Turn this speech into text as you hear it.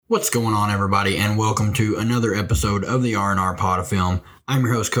What's going on, everybody, and welcome to another episode of the R&R Pod of Film. I'm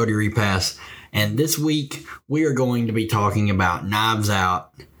your host, Cody Repass, and this week we are going to be talking about Knives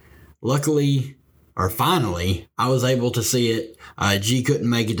Out. Luckily, or finally, I was able to see it. G couldn't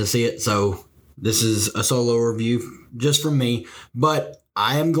make it to see it, so this is a solo review just from me, but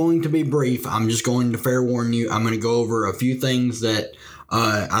I am going to be brief. I'm just going to fair warn you. I'm going to go over a few things that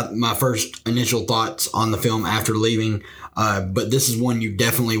my first initial thoughts on the film after leaving. But this is one you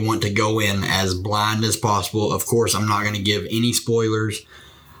definitely want to go in as blind as possible. Of course, I'm not going to give any spoilers.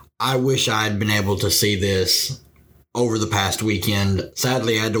 I wish I had been able to see this over the past weekend.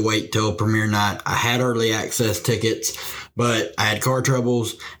 Sadly, I had to wait till premiere night. I had early access tickets, but I had car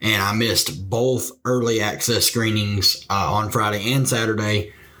troubles and I missed both early access screenings on Friday and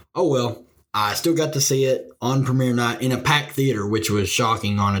Saturday. Oh well, I still got to see it on premiere night in a packed theater, which was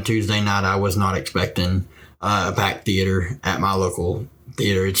shocking on a Tuesday night. I was not expecting a packed theater at my local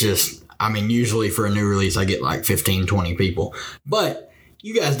theater. It's just, usually for a new release, I get like 15, 20 people. But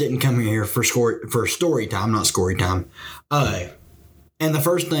you guys didn't come here for story time, not scory time. And the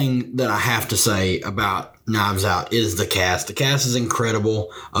first thing that I have to say about Knives Out is the cast. The cast is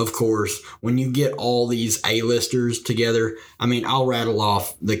incredible, of course. When you get all these A-listers together, I'll rattle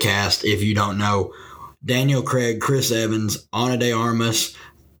off the cast if you don't know. Daniel Craig, Chris Evans, Ana de Armas,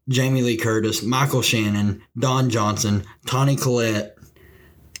 Jamie Lee Curtis, Michael Shannon, Don Johnson, Toni Collette,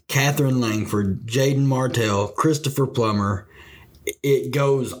 Catherine Langford, Jaden Martell, Christopher Plummer. It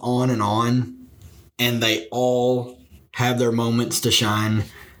goes on, and they all have their moments to shine,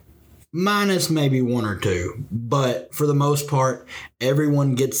 minus maybe one or two. But for the most part,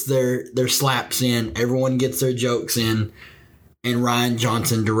 everyone gets their slaps in, everyone gets their jokes in, and Rian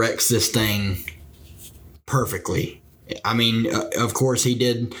Johnson directs this thing perfectly. Of course, he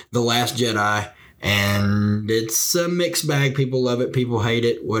did The Last Jedi, and it's a mixed bag. People love it, people hate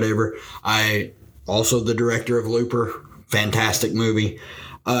it, whatever. Also the director of Looper, fantastic movie.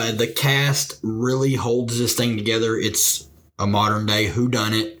 The cast really holds this thing together. It's a modern day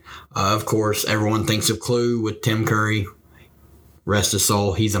whodunit. Of course, everyone thinks of Clue with Tim Curry. Rest his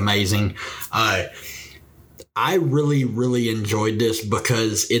soul, he's amazing. I really, really enjoyed this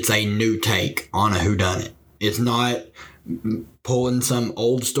because it's a new take on a whodunit. It's not pulling some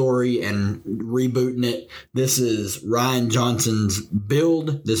old story and rebooting it. This is Rian Johnson's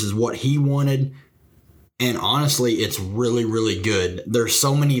build. This is what he wanted. And honestly, it's really, really good. There's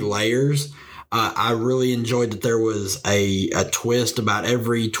so many layers. I really enjoyed that there was a twist about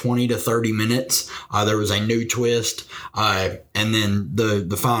every 20 to 30 minutes. There was a new twist. And then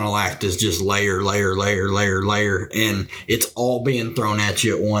the final act is just layer. And it's all being thrown at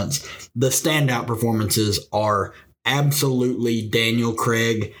you at once. The standout performances are absolutely Daniel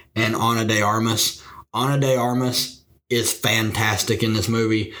Craig and Ana de Armas. Ana de Armas is fantastic in this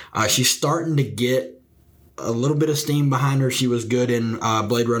movie. She's starting to get a little bit of steam behind her. She was good in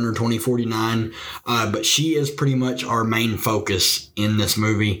Blade Runner 2049, but she is pretty much our main focus in this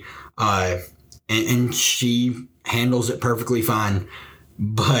movie, and she handles it perfectly fine.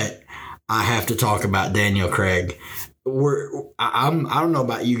 But I have to talk about Daniel Craig. I don't know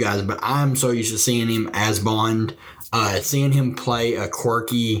about you guys, but I'm so used to seeing him as Bond. Seeing him play a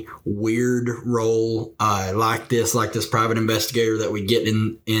quirky, weird role like this private investigator that we get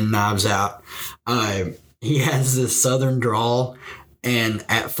in Knives Out. He has this southern drawl, and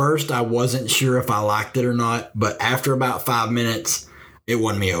at first I wasn't sure if I liked it or not, but after about 5 minutes, it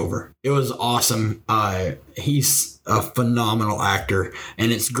won me over. It was awesome. He's a phenomenal actor,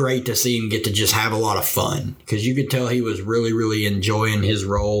 and it's great to see him get to just have a lot of fun, because you could tell he was really, really enjoying his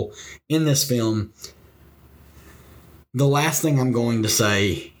role in this film. The last thing I'm going to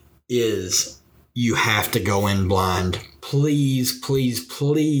say is you have to go in blind. Please, please,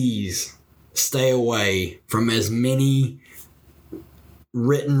 please stay away from as many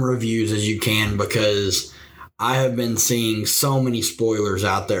written reviews as you can, because I have been seeing so many spoilers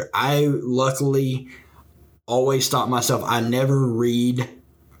out there. I luckily always stop myself. I never read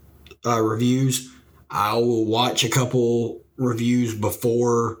reviews. I will watch a couple reviews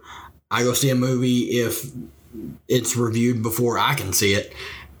before I go see a movie if it's reviewed before I can see it.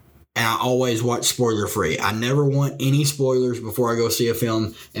 And I always watch spoiler free. I never want any spoilers before I go see a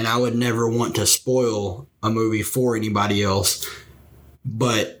film, and I would never want to spoil a movie for anybody else.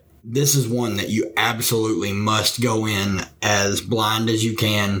 But this is one that you absolutely must go in as blind as you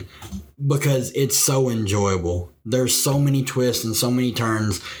can, because it's so enjoyable. There's so many twists and so many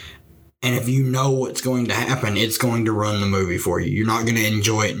turns, and if you know what's going to happen, it's going to ruin the movie for you. You're not going to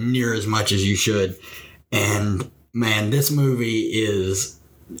enjoy it near as much as you should. And man, this movie is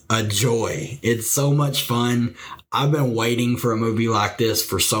a joy. It's so much fun. I've been waiting for a movie like this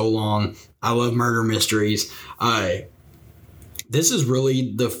for so long. I love murder mysteries. This is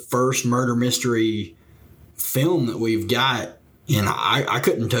really the first murder mystery film that we've got. And I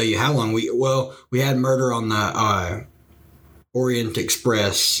couldn't tell you how long. We had Murder on the Orient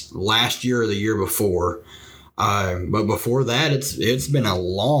Express last year or the year before. But before that, it's been a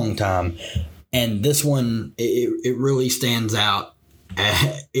long time. And this one, it really stands out.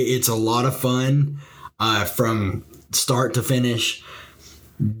 It's a lot of fun from start to finish.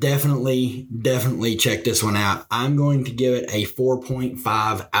 Definitely check this one out. I'm going to give it a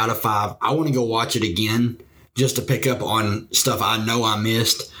 4.5 out of 5. I want to go watch it again just to pick up on stuff I know I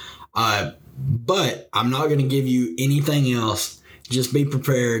missed. But I'm not going to give you anything else. Just be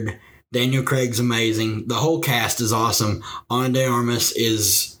prepared. Daniel Craig's amazing. The whole cast is awesome. Ana de Armas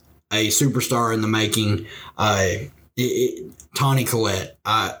is a superstar in the making. Toni Collette,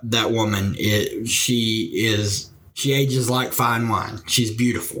 that woman, she ages like fine wine. She's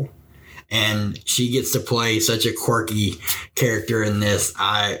beautiful. And she gets to play such a quirky character in this.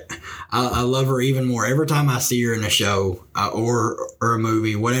 I love her even more. Every time I see her in a show or a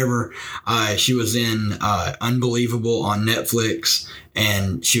movie, whatever, she was in Unbelievable on Netflix,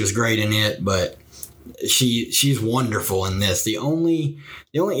 and she was great in it, but she's wonderful in this. The only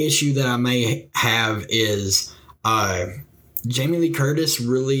issue that I may have is Jamie Lee Curtis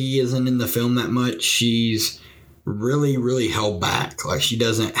really isn't in the film that much. She's really held back. Like, she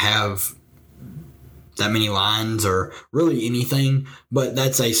doesn't have that many lines or really anything, but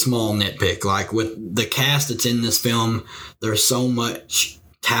that's a small nitpick. Like, with the cast that's in this film, there's so much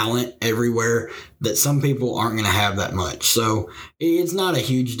talent everywhere that some people aren't going to have that much. So it's not a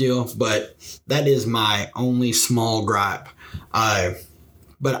huge deal, but that is my only small gripe.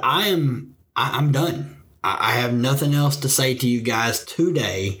 But I'm done. I have nothing else to say to you guys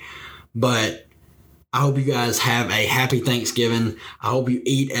today, but I hope you guys have a happy Thanksgiving. I hope you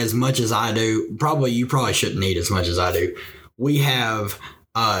eat as much as I do. You probably shouldn't eat as much as I do. We have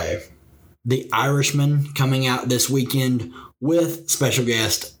The Irishman coming out this weekend with special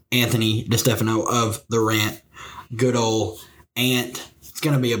guest Anthony DeStefano of The Rant. Good old Ant. It's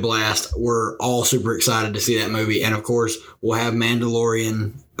going to be a blast. We're all super excited to see that movie. And of course, we'll have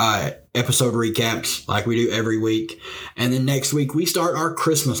Mandalorian episode recaps like we do every week. And then next week, we start our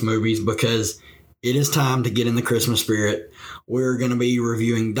Christmas movies because it is time to get in the Christmas spirit. We're going to be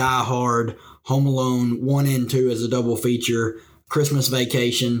reviewing Die Hard, Home Alone 1 and 2 as a double feature, Christmas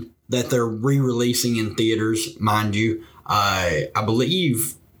Vacation that they're re-releasing in theaters, mind you. I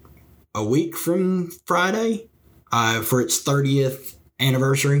believe a week from Friday for its 30th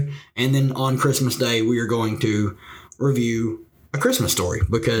anniversary. And then on Christmas Day, we are going to review A Christmas Story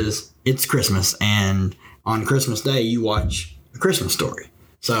because it's Christmas. And on Christmas Day, you watch A Christmas Story.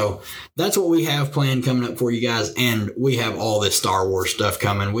 So that's what we have planned coming up for you guys. And we have all this Star Wars stuff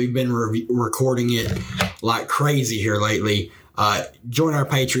coming. We've been recording it like crazy here lately. Join our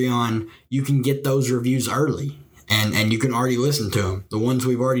Patreon. You can get those reviews early. And you can already listen to them. The ones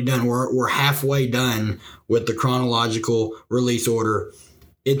we've already done, we're halfway done with the chronological release order.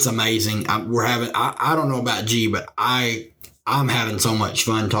 It's amazing. I don't know about G, but I'm having so much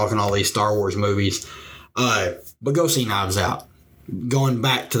fun talking all these Star Wars movies. But go see Knives Out. Going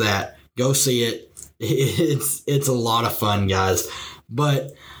back to that, go see it. It's a lot of fun, guys.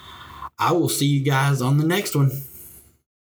 But I will see you guys on the next one.